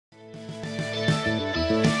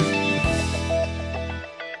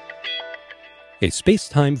A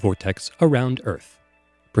space-time vortex around Earth,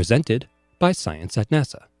 presented by Science at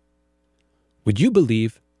NASA. Would you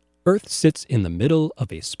believe Earth sits in the middle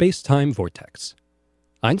of a space-time vortex?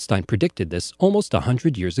 Einstein predicted this almost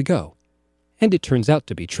 100 years ago, and it turns out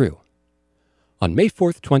to be true. On May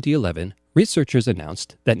 4, 2011, researchers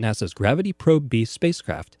announced that NASA's Gravity Probe B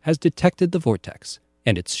spacecraft has detected the vortex,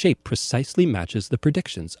 and its shape precisely matches the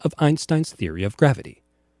predictions of Einstein's theory of gravity.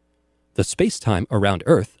 The space-time around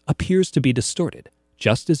Earth appears to be distorted,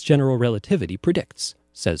 just as general relativity predicts,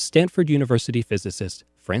 says Stanford University physicist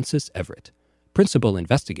Francis Everett, principal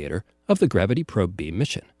investigator of the Gravity Probe B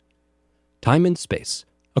mission. Time and space,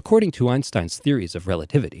 according to Einstein's theories of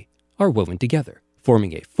relativity, are woven together,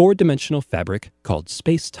 forming a four-dimensional fabric called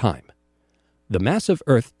space-time. The mass of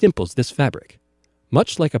Earth dimples this fabric,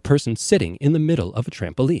 much like a person sitting in the middle of a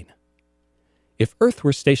trampoline. If Earth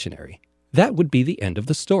were stationary, that would be the end of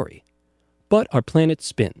the story. But our planet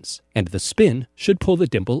spins, and the spin should pull the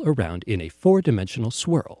dimple around in a four-dimensional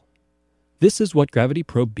swirl. This is what Gravity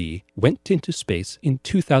Probe B went into space in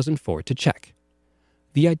 2004 to check.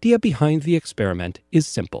 The idea behind the experiment is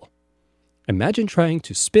simple. Imagine trying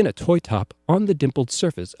to spin a toy top on the dimpled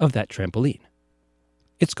surface of that trampoline.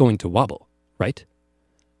 It's going to wobble, right?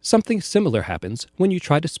 Something similar happens when you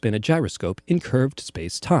try to spin a gyroscope in curved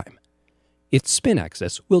space-time. Its spin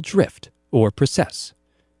axis will drift or precess.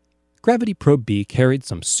 Gravity Probe B carried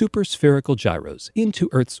some super-spherical gyros into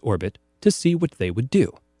Earth's orbit to see what they would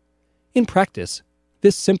do. In practice,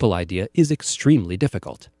 this simple idea is extremely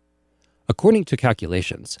difficult. According to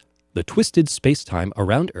calculations, the twisted space-time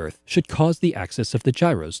around Earth should cause the axis of the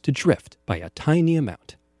gyros to drift by a tiny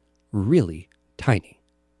amount. Really tiny.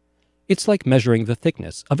 It's like measuring the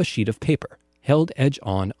thickness of a sheet of paper held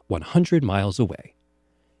edge-on 100 miles away.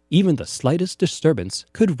 Even the slightest disturbance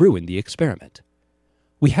could ruin the experiment.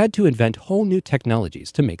 We had to invent whole new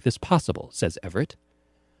technologies to make this possible, says Everett.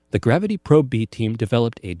 The Gravity Probe B team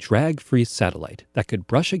developed a drag-free satellite that could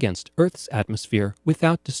brush against Earth's atmosphere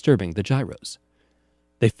without disturbing the gyros.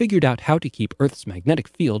 They figured out how to keep Earth's magnetic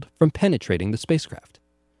field from penetrating the spacecraft.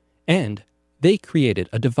 And they created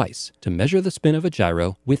a device to measure the spin of a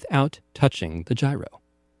gyro without touching the gyro.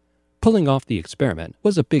 Pulling off the experiment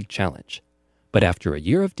was a big challenge. But after a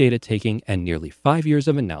year of data taking and nearly 5 years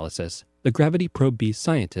of analysis, the Gravity Probe B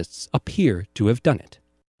scientists appear to have done it.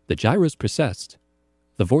 The gyros precessed,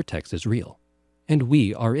 the vortex is real, and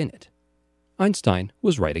we are in it. Einstein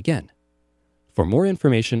was right again. For more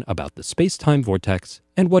information about the space-time vortex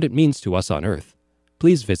and what it means to us on Earth,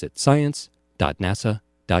 please visit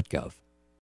science.nasa.gov.